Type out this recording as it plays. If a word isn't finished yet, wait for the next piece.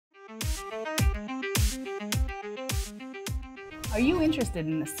Are you interested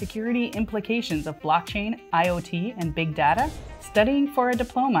in the security implications of blockchain, IoT, and big data? Studying for a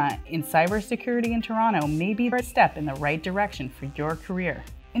diploma in cybersecurity in Toronto may be a step in the right direction for your career.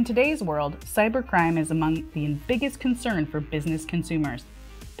 In today's world, cybercrime is among the biggest concern for business consumers.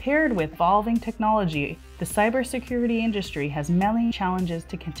 Paired with evolving technology, the cybersecurity industry has many challenges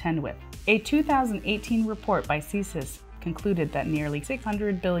to contend with. A 2018 report by CSIS concluded that nearly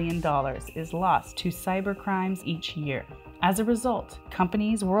 $600 billion is lost to cybercrimes each year. As a result,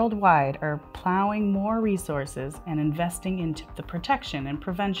 companies worldwide are plowing more resources and investing into the protection and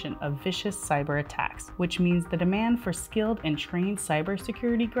prevention of vicious cyber attacks, which means the demand for skilled and trained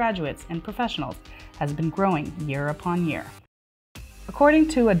cybersecurity graduates and professionals has been growing year upon year. According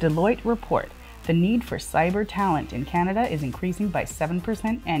to a Deloitte report, the need for cyber talent in Canada is increasing by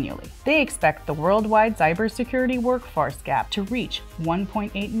 7% annually. They expect the worldwide cybersecurity workforce gap to reach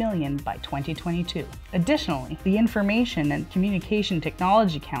 1.8 million by 2022. Additionally, the Information and Communication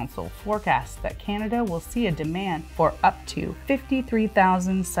Technology Council forecasts that Canada will see a demand for up to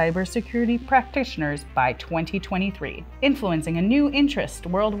 53,000 cybersecurity practitioners by 2023, influencing a new interest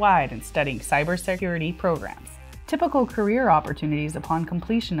worldwide in studying cybersecurity programs. Typical career opportunities upon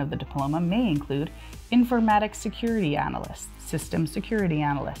completion of the diploma may include informatics security analysts, system security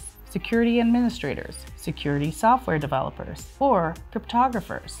analysts, security administrators, security software developers, or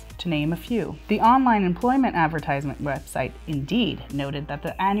cryptographers, to name a few. The online employment advertisement website Indeed noted that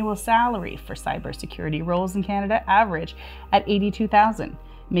the annual salary for cybersecurity roles in Canada average at $82,000,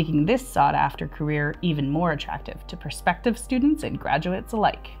 making this sought-after career even more attractive to prospective students and graduates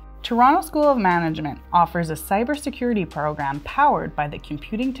alike. Toronto School of Management offers a cybersecurity program powered by the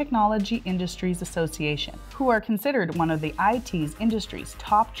Computing Technology Industries Association, who are considered one of the IT's industry's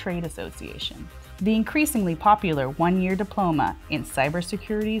top trade associations. The increasingly popular one-year diploma in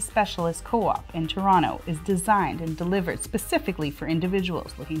Cybersecurity Specialist Co-op in Toronto is designed and delivered specifically for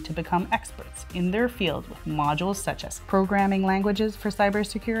individuals looking to become experts in their field with modules such as programming languages for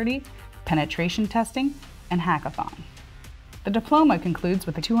cybersecurity, penetration testing, and hackathon. The diploma concludes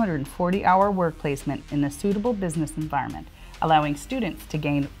with a 240-hour work placement in a suitable business environment, allowing students to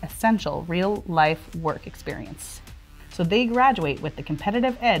gain essential real-life work experience, so they graduate with the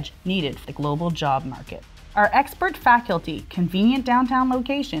competitive edge needed for the global job market. Our expert faculty, convenient downtown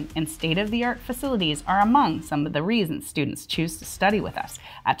location, and state-of-the-art facilities are among some of the reasons students choose to study with us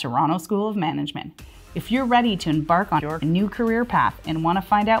at Toronto School of Management. If you're ready to embark on your new career path and want to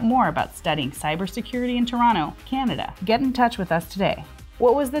find out more about studying cybersecurity in Toronto, Canada, get in touch with us today.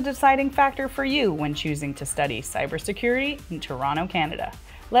 What was the deciding factor for you when choosing to study cybersecurity in Toronto, Canada?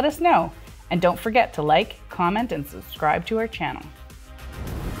 Let us know, and don't forget to like, comment, and subscribe to our channel.